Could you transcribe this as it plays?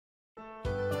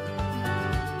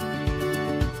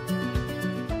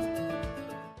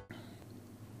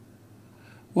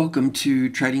Welcome to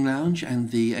Trading Lounge and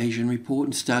the Asian report,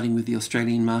 and starting with the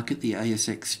Australian market, the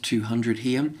ASX 200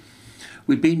 here.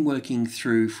 We've been working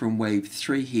through from wave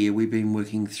 3 here. We've been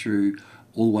working through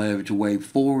all the way over to wave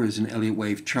 4 as an Elliott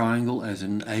wave triangle, as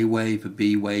an A wave, a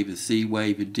B wave, a C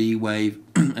wave, a D wave,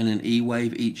 and an E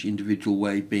wave, each individual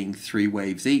wave being 3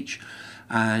 waves each.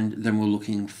 And then we're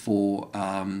looking for,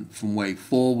 from wave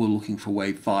 4, we're looking for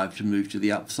wave 5 to move to the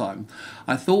upside.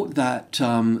 I thought that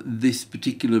this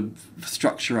particular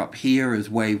structure up here as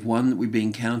wave 1 that we've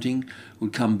been counting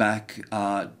would come back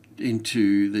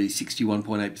into the 61.8%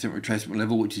 retracement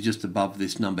level, which is just above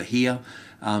this number here,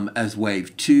 as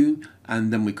wave 2,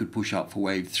 and then we could push up for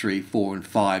wave 3, 4 and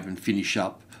 5 and finish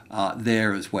up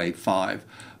there as wave 5.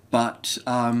 But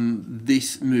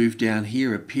this move down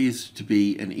here appears to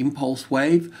be an impulse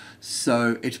wave,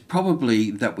 so it's probably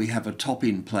that we have a top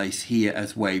in place here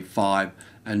as wave 5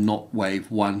 and not wave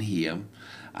 1 here.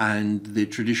 And the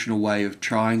traditional way of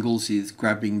triangles is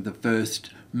grabbing the first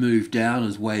move down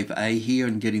as wave A here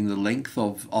and getting the length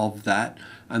of that,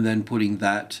 and then putting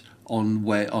that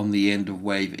on the end of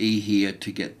wave E here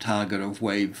to get target of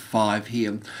wave 5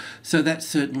 here. So that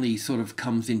certainly sort of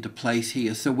comes into place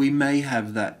here. So we may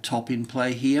have that top in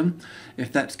play here.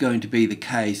 If that's going to be the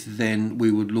case, then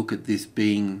we would look at this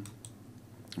being,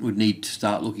 would need to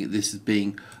start looking at this as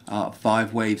being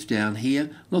 5 waves down here.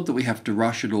 Not that we have to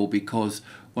rush it all, because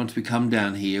once we come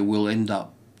down here, we'll end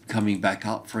up coming back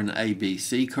up for an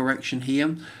ABC correction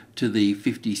here to the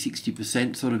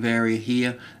 50-60% sort of area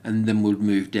here, and then we'll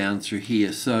move down through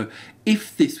here. So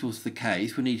if this was the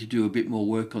case, we need to do a bit more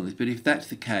work on this, but if that's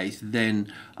the case,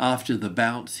 then after the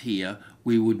bounce here,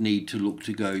 we would need to look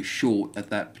to go short at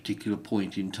that particular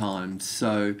point in time.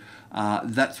 So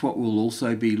that's what we'll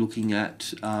also be looking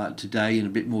at today in a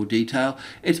bit more detail.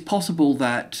 It's possible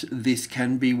that this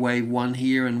can be wave 1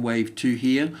 here and wave 2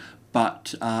 here,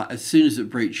 but as soon as it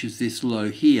breaches this low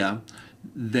here,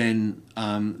 then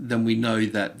we know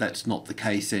that that's not the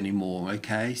case anymore.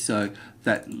 Okay, so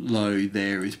that low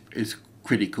there is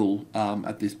critical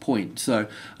at this point. So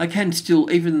I can still,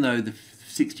 even though the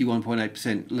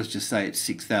 61.8%, let's just say it's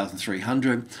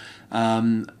 6,300,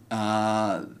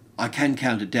 I can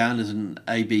count it down as an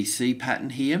ABC pattern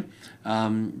here,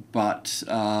 but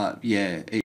yeah.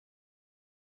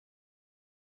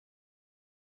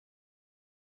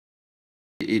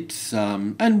 It's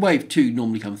and wave 2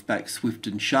 normally comes back swift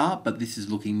and sharp, but this is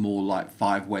looking more like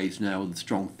 5 waves now with a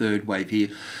strong third wave here.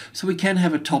 So we can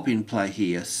have a top in play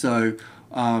here. So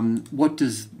what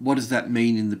does that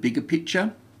mean in the bigger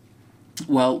picture?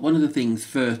 Well, one of the things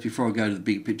first, before I go to the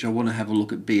bigger picture, I want to have a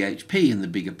look at BHP in the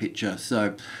bigger picture.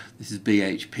 So this is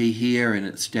BHP here, and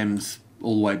it stems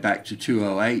all the way back to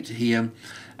 208 here.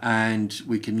 And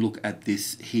we can look at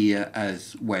this here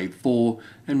as wave 4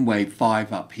 and wave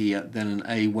 5 up here, then an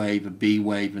A wave, a B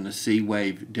wave and a C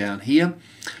wave down here.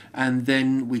 And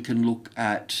then we can look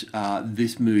at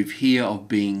this move here of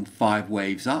being 5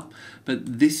 waves up.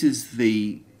 But this is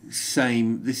the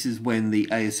same, this is when the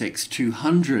ASX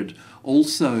 200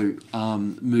 also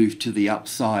moved to the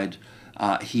upside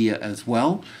here as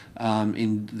well,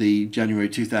 in the January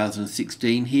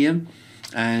 2016 here.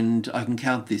 And I can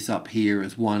count this up here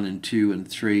as 1 and 2 and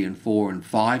 3 and 4 and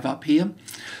 5 up here.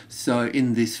 So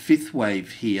in this 5th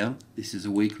wave here, this is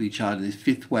a weekly chart, in this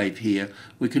 5th wave here,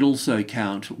 we can also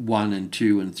count 1 and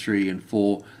 2 and 3 and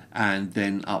 4 and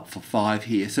then up for 5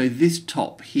 here. So this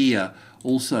top here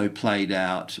also played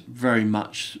out very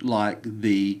much like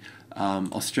the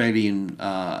Australian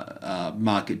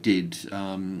market did,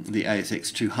 the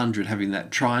ASX 200 having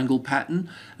that triangle pattern,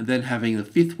 and then having the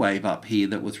 5th wave up here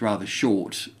that was rather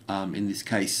short in this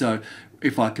case. So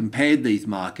if I compared these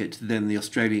markets, then the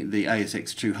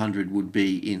ASX 200 would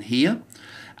be in here,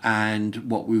 and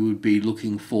what we would be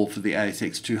looking for the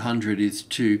ASX 200 is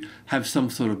to have some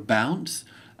sort of bounce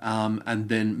and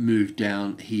then move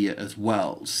down here as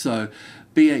well. So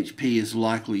BHP is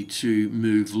likely to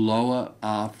move lower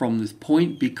from this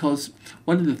point, because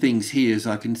one of the things here is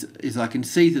I can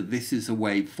see that this is a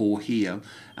wave 4 here,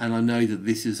 and I know that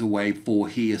this is a wave 4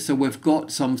 here. So we've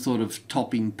got some sort of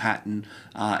topping pattern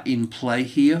in play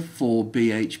here for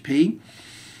BHP,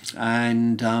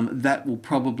 and that will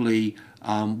probably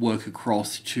work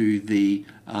across to the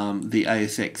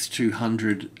ASX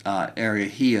 200 area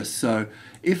here. So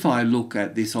if I look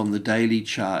at this on the daily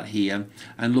chart here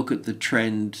and look at the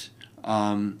trend,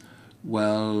 let's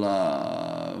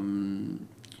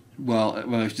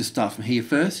just start from here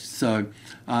first. So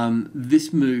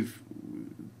this move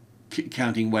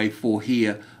counting wave 4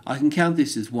 here, I can count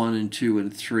this as 1 and 2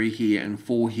 and 3 here and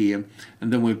 4 here,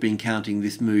 and then we've been counting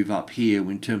this move up here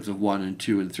in terms of 1 and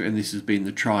 2 and 3, and this has been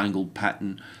the triangle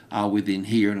pattern within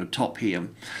here and a top here.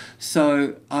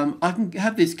 So I can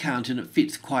have this count and it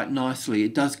fits quite nicely.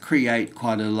 It does create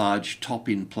quite a large top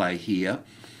in play here.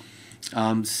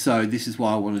 So this is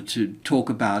why I wanted to talk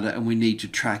about it, and we need to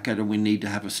track it and we need to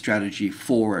have a strategy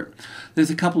for it.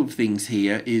 There's a couple of things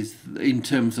here is in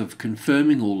terms of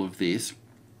confirming all of this.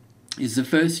 Is the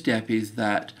first step is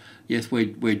that yes,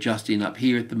 we're just in up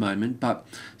here at the moment, but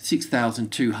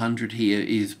 6,200 here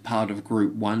is part of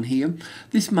group 1 here.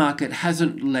 This market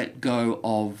hasn't let go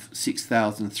of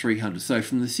 6,300. So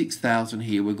from the 6,000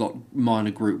 here, we've got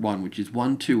minor group 1, which is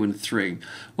 1, 2, and 3.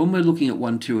 When we're looking at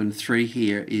 1, 2, and 3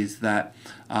 here is that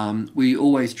we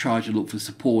always try to look for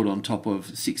support on top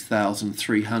of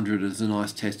 6,300 as a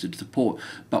nice tested support,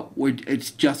 but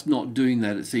it's just not doing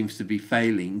that. It seems to be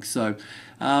failing. So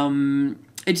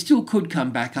it still could come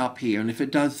back up here, and if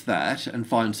it does that and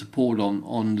find support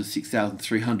on the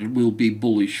 6,300, we'll be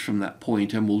bullish from that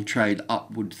point and we'll trade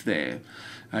upwards there.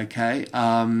 Okay,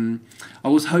 I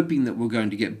was hoping that we're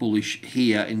going to get bullish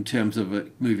here in terms of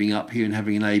it moving up here and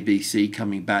having an ABC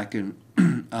coming back and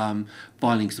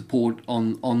finding support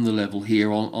on the level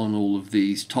here on all of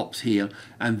these tops here,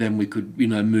 and then we could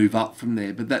move up from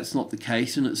there, but that's not the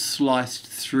case, and it's sliced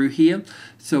through here.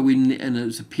 So and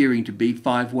it's appearing to be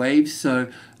 5 waves, so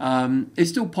it's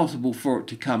still possible for it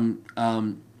to come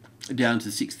down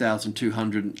to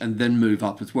 6,200 and then move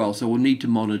up as well. So we'll need to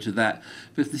monitor that.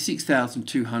 But if the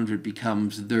 6,200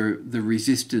 becomes the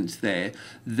resistance there,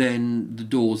 then the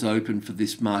door's open for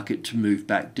this market to move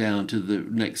back down to the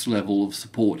next level of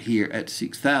support here at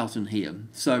 6,000 here.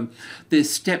 So there's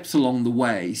steps along the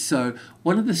way. So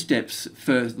one of the steps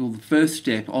first, or the first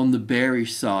step on the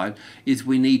bearish side, is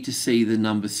we need to see the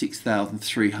number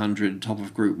 6,300 top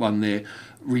of group 1 there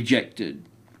rejected.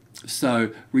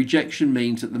 So rejection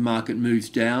means that the market moves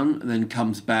down and then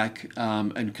comes back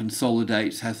and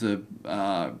consolidates, has a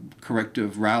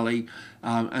corrective rally,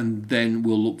 and then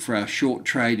we'll look for our short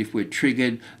trade. If we're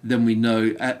triggered, then we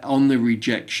know on the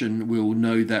rejection we'll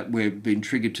know that we've been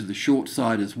triggered to the short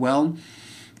side as well,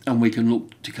 and we can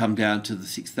look to come down to the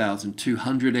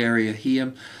 6,200 area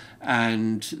here.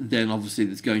 And then obviously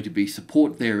there's going to be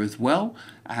support there as well,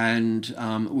 and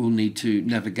we'll need to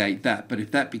navigate that. But if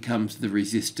that becomes the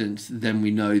resistance, then we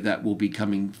know that we'll be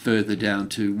coming further down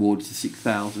towards the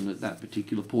 6,000 at that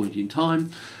particular point in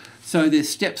time. So there's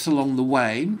steps along the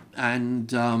way,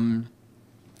 and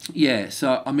yeah,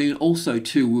 so I mean also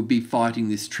too we'll be fighting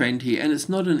this trend here, and it's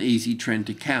not an easy trend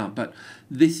to count, but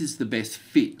this is the best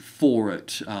fit for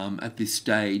it at this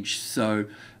stage. So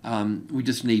we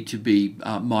just need to be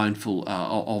mindful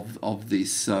of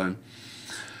this. So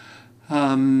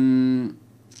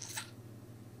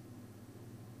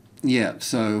yeah,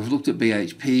 so we've looked at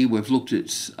BHP, we've looked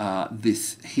at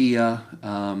this here,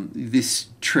 this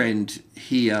trend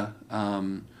here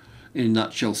in a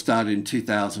nutshell started in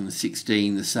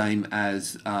 2016, the same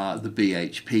as the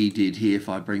BHP did here. If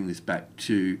I bring this back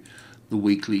to the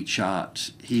weekly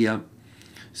chart here,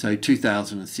 so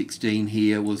 2016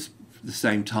 here was the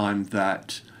same time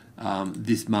that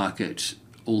this market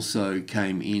also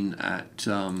came in at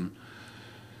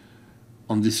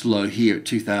on this low here at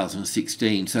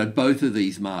 2016. So both of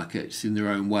these markets in their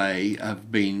own way have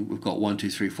been, we've got 1, 2,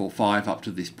 3, 4, 5 up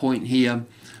to this point here,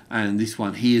 and this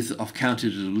one here, I've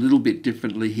counted it a little bit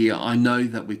differently here. I know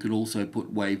that we could also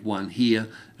put wave 1 here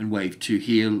and wave 2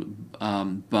 here,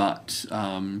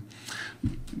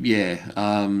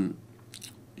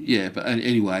 yeah, but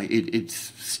anyway,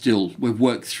 it's still, we've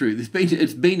worked through.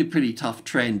 It's been a pretty tough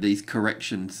trend, these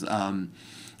corrections.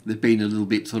 They've been a little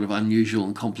bit sort of unusual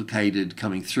and complicated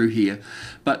coming through here.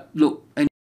 But look,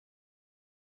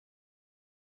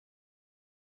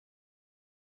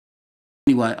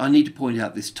 anyway, I need to point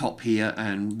out this top here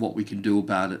and what we can do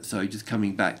about it. So just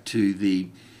coming back to the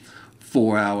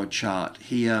 4-hour chart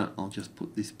here, I'll just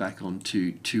put this back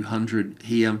onto 200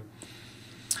 here.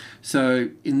 So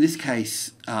in this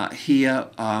case here,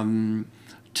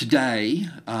 today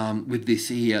with this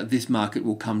here, this market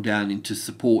will come down into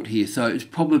support here. So it's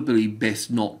probably best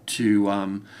not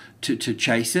to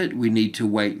chase it. We need to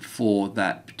wait for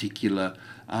that particular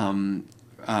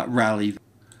rally.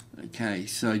 Okay,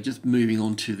 so just moving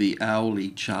on to the hourly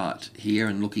chart here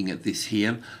and looking at this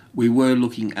here. We were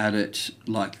looking at it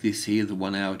like this here, the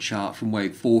 1-hour chart from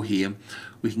wave 4 here.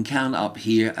 We can count up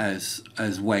here as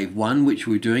wave 1, which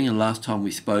we're doing, and last time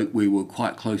we spoke we were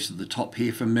quite close to the top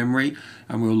here from memory,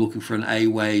 and we were looking for an A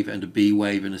wave and a B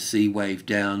wave and a C wave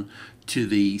down to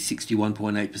the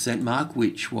 61.8% mark,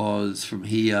 which was from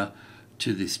here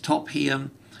to this top here,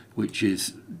 which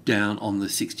is down on the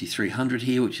 6,300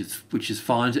 here, which is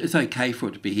fine. It's okay for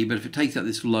it to be here, but if it takes out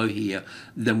this low here,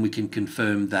 then we can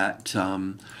confirm that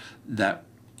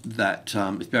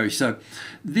it's bearish. So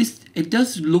it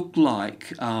does look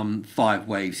like 5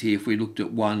 waves here if we looked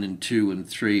at 1 and 2 and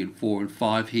 3 and 4 and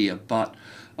 5 here, but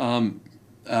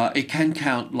it can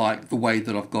count like the way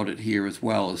that I've got it here as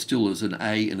well, still as an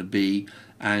A and a B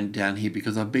and down here,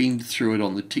 because I've been through it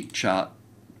on the tick chart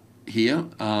here.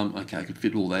 Okay, I could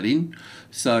fit all that in.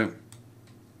 So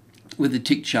with the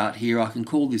tick chart here, I can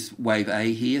call this wave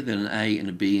A here, then an A and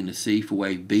a B and a C for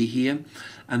wave B here.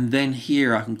 And then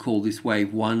here I can call this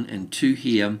wave 1 and 2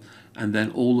 here, and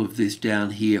then all of this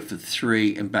down here for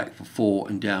 3 and back for 4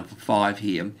 and down for 5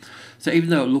 here. So even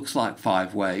though it looks like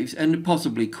 5 waves, and it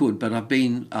possibly could, but I've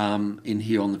been in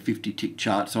here on the 50 tick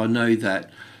chart, so I know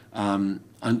that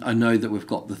I know that we've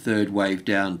got the third wave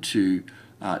down to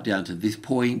this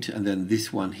point, and then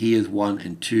this one here is 1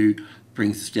 and 2,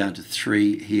 brings us down to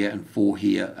 3 here and 4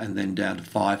 here, and then down to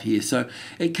 5 here. So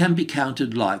it can be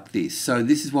counted like this. So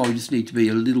this is why we just need to be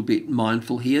a little bit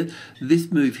mindful here.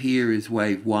 This move here is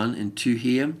wave 1 and 2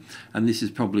 here, and this is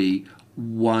probably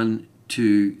 1,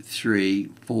 2, 3,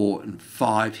 4 and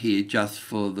 5 here just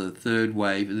for the third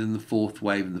wave, and then the fourth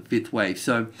wave and the fifth wave.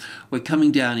 So we're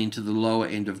coming down into the lower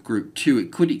end of group 2.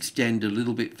 It could extend a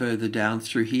little bit further down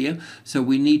through here, so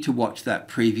we need to watch that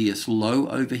previous low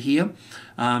over here.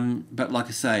 But like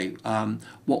I say,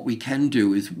 what we can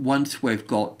do is once we've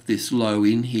got this low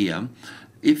in here,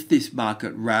 if this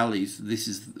market rallies, this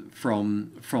is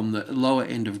from the lower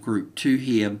end of group 2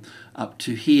 here up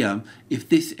to here, if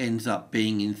this ends up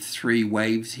being in 3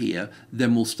 waves here,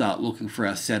 then we'll start looking for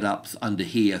our setups under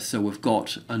here. So we've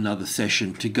got another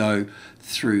session to go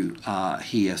through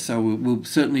here. So we'll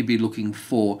certainly be looking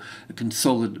for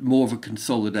more of a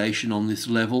consolidation on this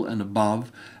level and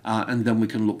above, and then we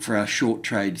can look for our short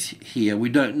trades here.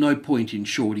 No point in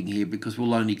shorting here because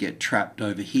we'll only get trapped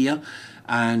over here.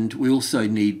 And we also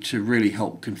need to really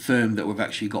help confirm that we've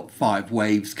actually got 5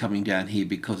 waves coming down here,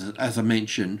 because as I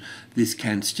mentioned, this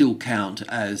can still count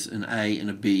as an A and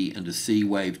a B and a C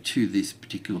wave to this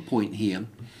particular point here.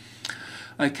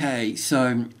 Okay,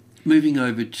 so moving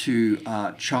over to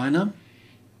China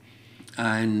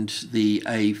and the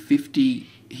A50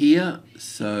 here.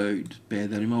 So just bear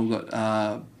that in mind. We've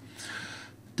got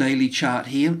daily chart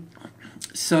here.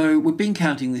 So we've been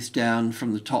counting this down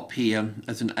from the top here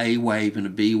as an A wave and a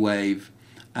B wave,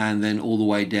 and then all the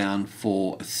way down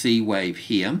for a C wave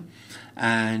here.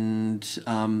 And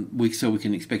so we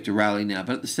can expect a rally now.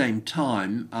 But at the same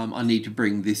time, I need to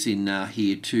bring this in now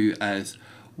here too as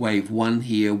wave 1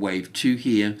 here, wave 2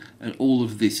 here, and all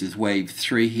of this is wave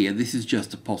 3 here. This is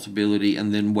just a possibility,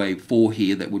 and then wave 4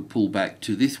 here that would pull back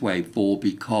to this wave 4,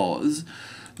 because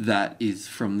that is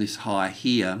from this high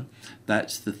here.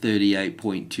 That's the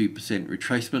 38.2%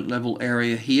 retracement level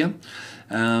area here.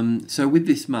 So with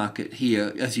this market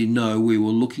here, as you know, we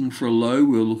were looking for a low.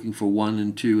 We were looking for 1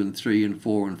 and 2 and 3 and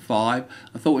 4 and 5.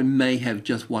 I thought we may have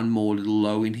just one more little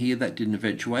low in here. That didn't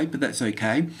eventuate, but that's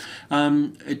okay.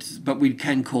 But we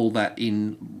can call that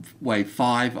in wave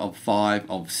 5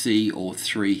 of C or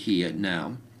 3 here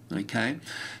now. Okay,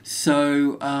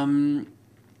 so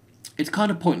it's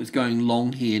kind of pointless going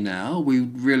long here now. We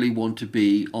really want to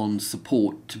be on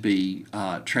support to be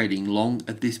trading long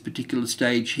at this particular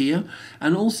stage here.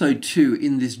 And also too,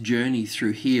 in this journey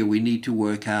through here, we need to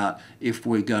work out if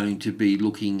we're going to be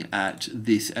looking at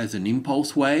this as an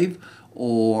impulse wave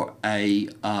or a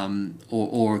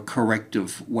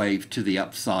corrective wave to the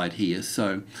upside here.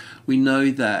 So we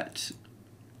know that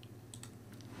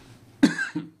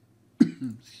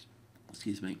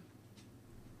excuse me,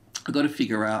 I've got to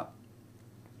figure out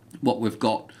what we've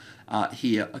got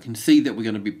here. I can see that we're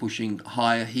going to be pushing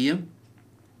higher here.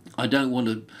 I don't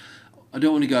want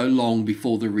to go long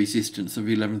before the resistance of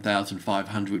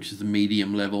 11,500, which is the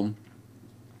medium level.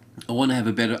 I want to have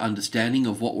a better understanding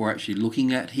of what we're actually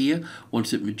looking at here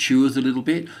once it matures a little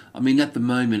bit. I mean, at the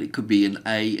moment it could be an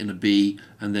A and a B,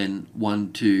 and then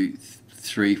 1, 2,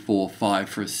 3, 4, 5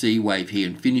 for a C wave here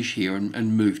and finish here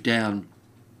and move down.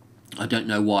 I don't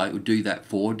know why it would do that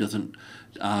for.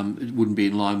 It wouldn't be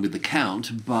in line with the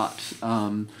count, but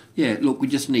yeah, look,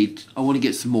 I want to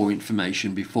get some more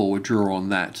information before we draw on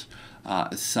that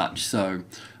as such. So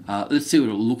let's see what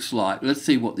it looks like. Let's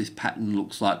see what this pattern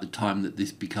looks like the time that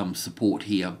this becomes support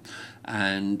here,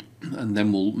 and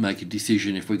then we'll make a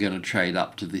decision if we're going to trade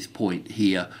up to this point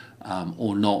here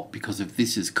or not, because if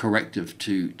this is corrective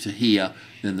to here,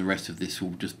 then the rest of this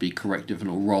will just be corrective and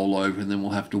it'll roll over, and then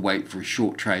we'll have to wait for a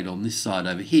short trade on this side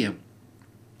over here.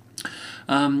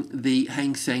 The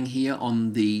Hang Seng here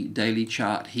on the daily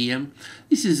chart here.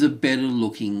 This is a better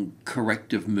looking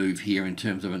corrective move here in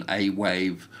terms of an A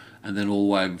wave and then all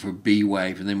the way over for a B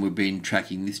wave, and then we've been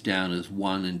tracking this down as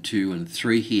 1 and 2 and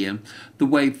 3 here. The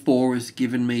wave 4 has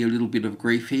given me a little bit of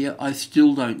grief here. I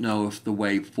still don't know if the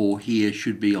wave 4 here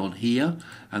should be on here,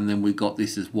 and then we got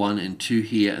this as 1 and 2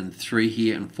 here and 3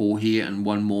 here and 4 here and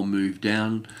one more move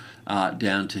down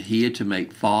down to here to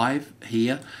make 5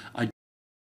 here. I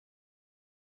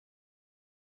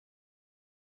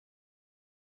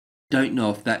don't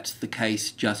know if that's the case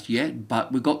just yet,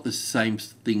 but we've got the same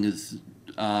thing as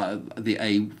the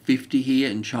A50 here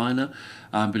in China,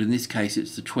 but in this case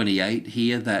it's the 28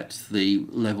 here, that's the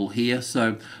level here.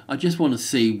 So I just want to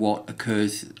see what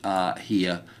occurs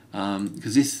here,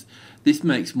 because this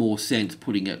makes more sense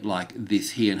putting it like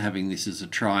this here and having this as a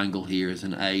triangle here as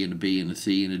an A and a B and a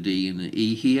C and a D and an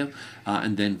E here,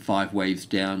 and then 5 waves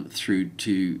down through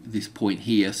to this point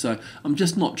here. So I'm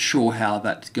just not sure how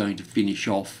that's going to finish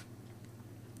off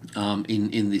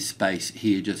in this space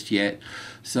here just yet.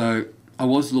 So I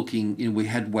was looking, we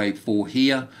had wave 4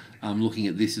 here. I'm looking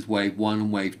at this as wave 1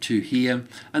 and wave 2 here,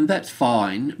 and that's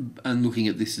fine, and looking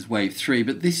at this as wave 3,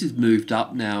 but this has moved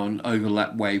up now and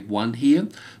overlapped wave 1 here,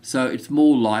 so it's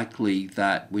more likely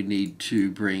that we need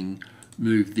to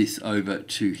move this over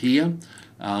to here.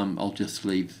 I'll just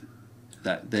leave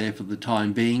that there for the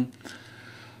time being.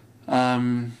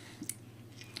 Yeah,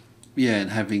 and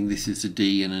having this as a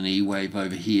D and an E wave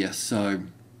over here, so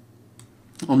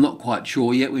I'm not quite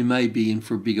sure yet. We may be in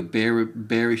for a bigger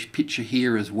bearish picture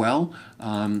here as well,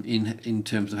 in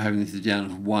terms of having this down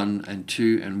as 1 and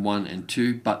 2 and 1 and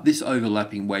 2, but this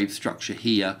overlapping wave structure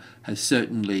here has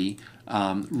certainly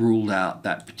ruled out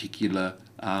that particular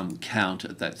count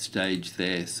at that stage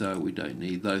there, so we don't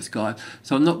need those guys.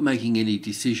 So I'm not making any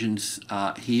decisions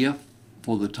here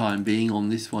for the time being on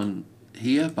this one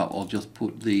here, but I'll just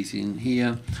put these in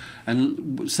here.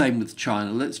 And same with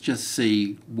China. Let's just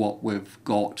see what we've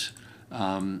got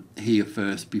here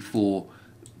first before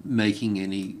making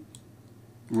any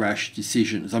rash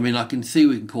decisions. I mean, I can see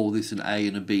we can call this an A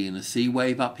and a B and a C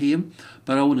wave up here,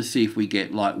 but I want to see if we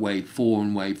get like wave 4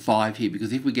 and wave 5 here,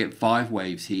 because if we get 5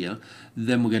 waves here,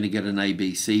 then we're going to get an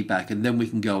ABC back, and then we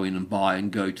can go in and buy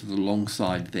and go to the long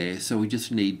side there. So we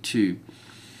just need to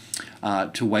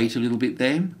wait a little bit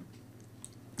there.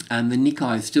 And the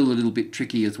Nikkei is still a little bit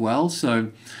tricky as well.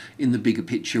 So in the bigger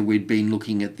picture, we'd been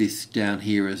looking at this down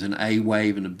here as an A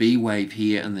wave and a B wave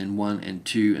here, and then 1 and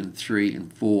 2 and 3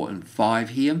 and 4 and 5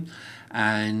 here,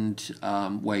 and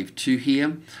wave 2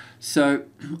 here. So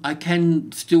I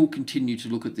can still continue to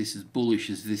look at this as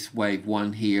bullish as this wave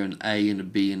 1 here, an A and a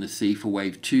B and a C for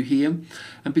wave 2 here.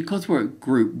 And because we're at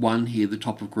group 1 here, the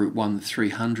top of group 1, the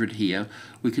 300 here,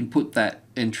 we can put that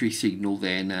entry signal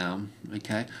there now,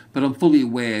 okay? But I'm fully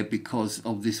aware, because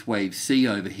of this wave C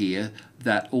over here,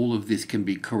 that all of this can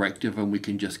be corrective and we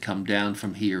can just come down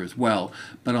from here as well.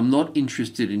 But I'm not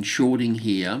interested in shorting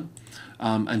here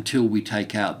until we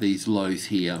take out these lows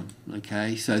here,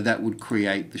 okay? So that would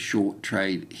create the short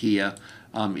trade here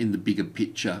in the bigger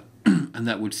picture, and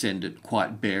that would send it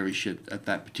quite bearish at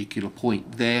that particular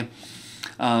point there.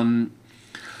 And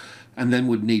then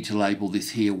would need to label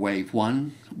this here wave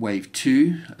 1, wave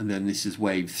 2, and then this is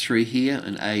wave 3 here,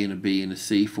 an A and a B and a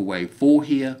C for wave 4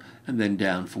 here, and then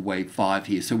down for wave 5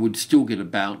 here. So we'd still get a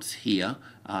bounce here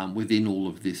within all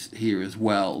of this here as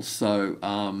well. So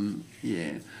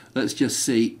yeah, let's just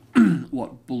see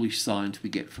what bullish signs we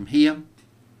get from here.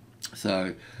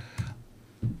 So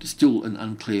still an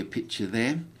unclear picture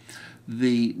there.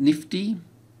 The Nifty,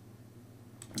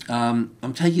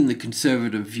 I'm taking the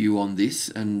conservative view on this,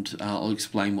 and I'll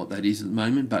explain what that is at the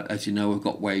moment. But as you know, we've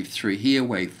got wave 3 here,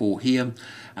 wave 4 here,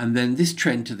 and then this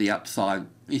trend to the upside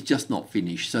is just not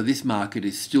finished. So this market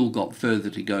has still got further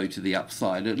to go to the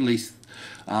upside. At least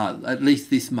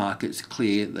this market's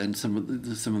clear, and some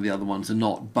of the other ones are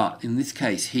not. But in this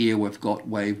case here, we've got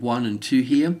wave 1 and 2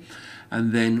 here,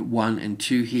 and then 1 and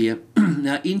 2 here.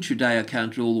 Now intraday I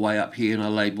counted all the way up here, and I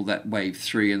labelled that wave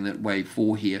 3 and that wave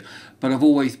 4 here. But I've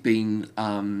always been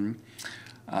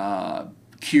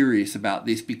curious about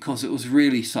this, because it was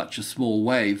really such a small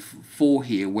wave 4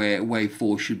 here, where wave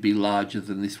 4 should be larger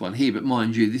than this one here. But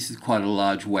mind you, this is quite a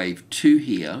large wave 2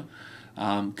 here,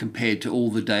 compared to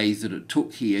all the days that it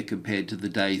took here, compared to the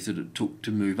days that it took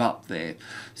to move up there.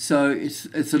 So it's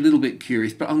a little bit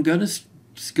curious, but I'm going to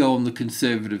go on the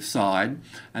conservative side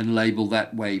and label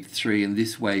that wave 3 and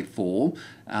this wave 4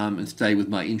 and stay with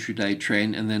my intraday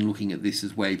trend, and then looking at this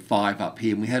as wave 5 up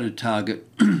here. And we had a target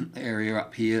area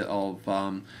up here of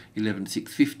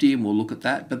 11,650, and we'll look at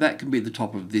that, but that can be the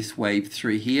top of this wave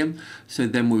 3 here. So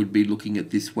then we would be looking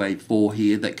at this wave 4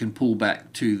 here that can pull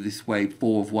back to this wave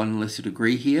 4 of 1 lesser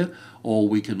degree here, or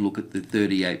we can look at the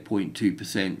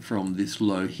 38.2% from this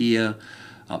low here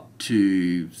up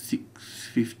to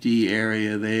 650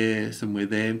 area there, somewhere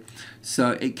there.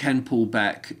 So it can pull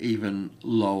back even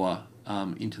lower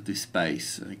into this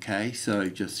space. Okay, so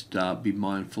just be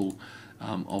mindful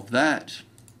of that.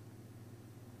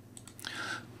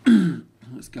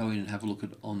 Let's go in and have a look at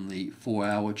on the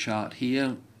 4-hour chart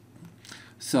here.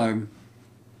 So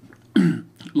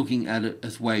looking at it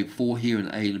as wave 4 here, an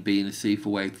A and a B and a C for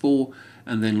wave 4,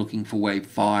 and then looking for wave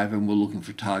 5, and we're looking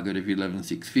for a target of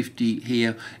 11,650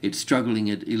 here. It's struggling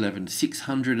at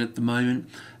 11,600 at the moment,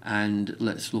 and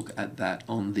let's look at that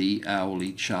on the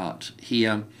hourly chart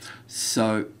here.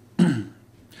 So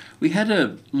we had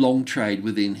a long trade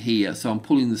within here, so I'm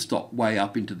pulling the stop way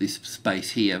up into this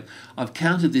space here. I've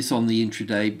counted this on the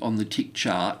intraday on the tick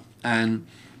chart, and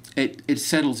it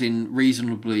settles in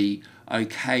reasonably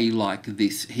okay like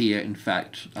this here. In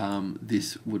fact,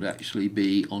 this would actually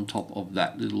be on top of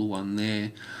that little one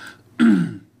there.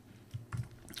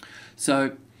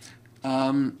 So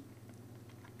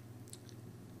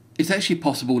it's actually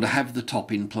possible to have the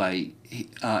top in play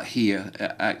here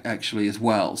actually as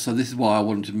well. So this is why I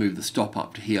wanted to move the stop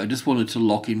up to here. I just wanted to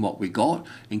lock in what we got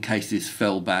in case this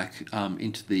fell back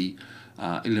into the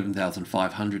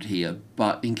 11,500 here,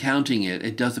 but in counting it,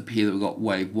 it does appear that we've got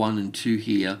wave 1 and 2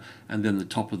 here, and then the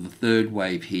top of the 3rd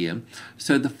wave here.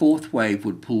 So the 4th wave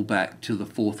would pull back to the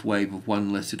 4th wave of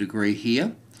 1 lesser degree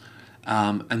here,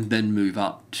 and then move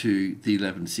up to the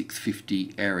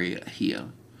 11,650 area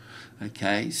here.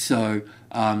 Okay, so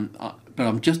but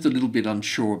I'm just a little bit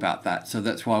unsure about that, so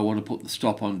that's why I want to put the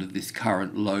stop onto this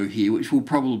current low here, which will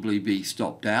probably be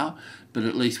stopped out, but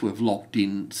at least we've locked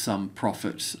in some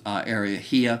profits area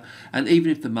here. And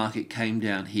even if the market came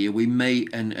down here, we may,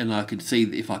 and I could see,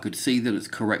 if I could see that it's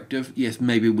corrective, yes,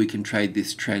 maybe we can trade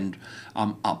this trend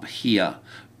up here.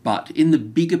 But in the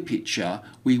bigger picture,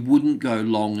 we wouldn't go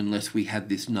long unless we had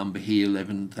this number here,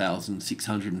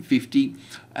 11,650,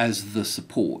 as the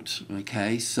support.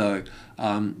 Okay, so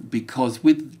because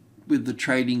with the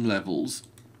trading levels,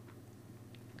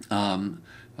 I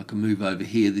can move over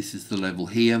here. This is the level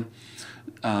here.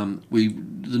 The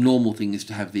normal thing is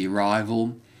to have the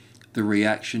arrival, the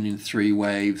reaction in 3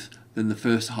 waves, then the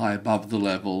first high above the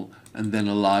level, and then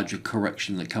a larger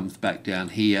correction that comes back down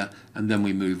here, and then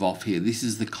we move off here. This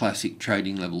is the classic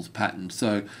trading levels pattern.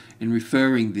 So in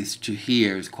referring this to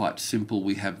here is quite simple.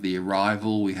 We have the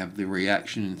arrival, we have the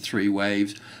reaction in 3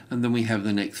 waves, and then we have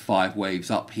the next 5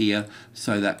 waves up here.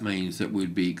 So that means that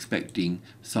we'd be expecting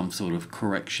some sort of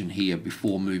correction here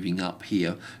before moving up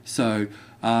here. So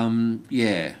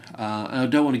yeah, I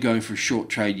don't want to go in for a short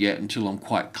trade yet until I'm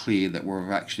quite clear that we've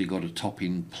actually got a top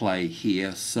in play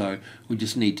here. So we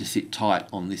just need to sit tight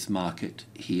on this market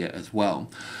here as well.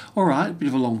 All right, a bit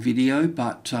of a long video,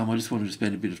 but I just wanted to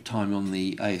spend a bit of time on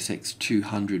the ASX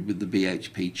 200 with the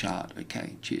BHP chart.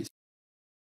 Okay, cheers.